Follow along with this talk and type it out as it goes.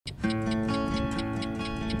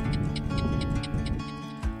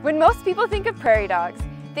When most people think of prairie dogs,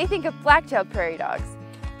 they think of black-tailed prairie dogs.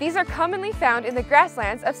 These are commonly found in the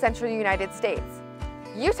grasslands of central United States.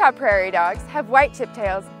 Utah prairie dogs have white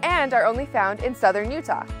tip-tails and are only found in southern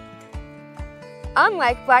Utah.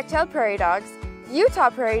 Unlike black-tailed prairie dogs, Utah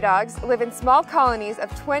prairie dogs live in small colonies of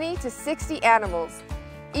 20 to 60 animals.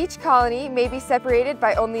 Each colony may be separated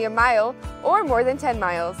by only a mile or more than 10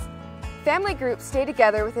 miles. Family groups stay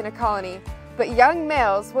together within a colony, but young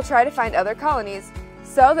males will try to find other colonies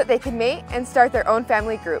so that they can mate and start their own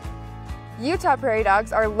family group. Utah prairie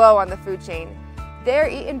dogs are low on the food chain. They are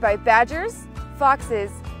eaten by badgers,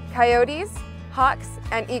 foxes, coyotes, hawks,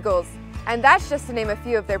 and eagles, and that's just to name a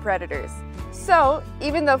few of their predators. So,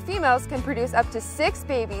 even though females can produce up to 6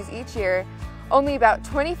 babies each year, only about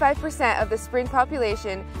 25% of the spring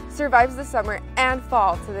population survives the summer and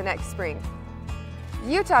fall to the next spring.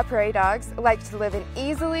 Utah prairie dogs like to live in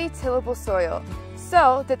easily tillable soil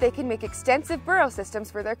so that they can make extensive burrow systems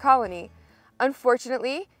for their colony.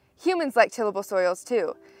 Unfortunately, humans like tillable soils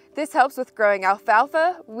too. This helps with growing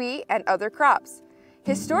alfalfa, wheat, and other crops.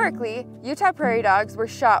 Historically, Utah prairie dogs were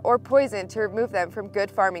shot or poisoned to remove them from good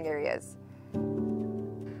farming areas.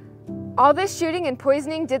 All this shooting and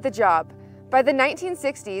poisoning did the job. By the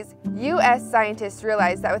 1960s, U.S. scientists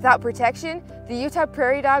realized that without protection, the Utah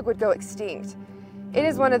prairie dog would go extinct. It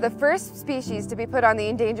is one of the first species to be put on the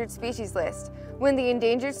Endangered Species List when the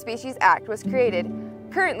Endangered Species Act was created.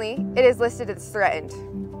 Currently, it is listed as threatened.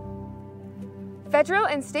 Federal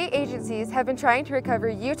and state agencies have been trying to recover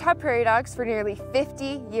Utah prairie dogs for nearly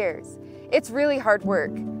 50 years. It's really hard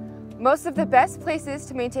work. Most of the best places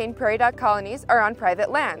to maintain prairie dog colonies are on private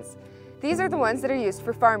lands. These are the ones that are used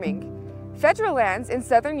for farming. Federal lands in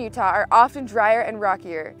southern Utah are often drier and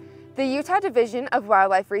rockier. The Utah Division of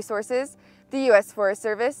Wildlife Resources, the U.S. Forest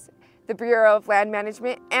Service, the Bureau of Land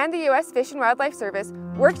Management, and the U.S. Fish and Wildlife Service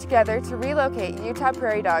work together to relocate Utah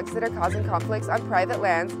prairie dogs that are causing conflicts on private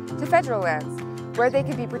lands to federal lands, where they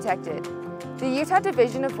can be protected. The Utah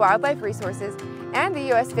Division of Wildlife Resources and the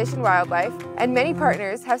U.S. Fish and Wildlife and many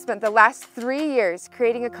partners have spent the last 3 years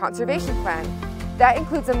creating a conservation plan. That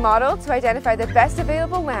includes a model to identify the best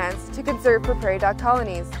available lands to conserve for prairie dog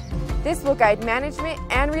colonies. This will guide management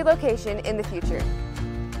and relocation in the future.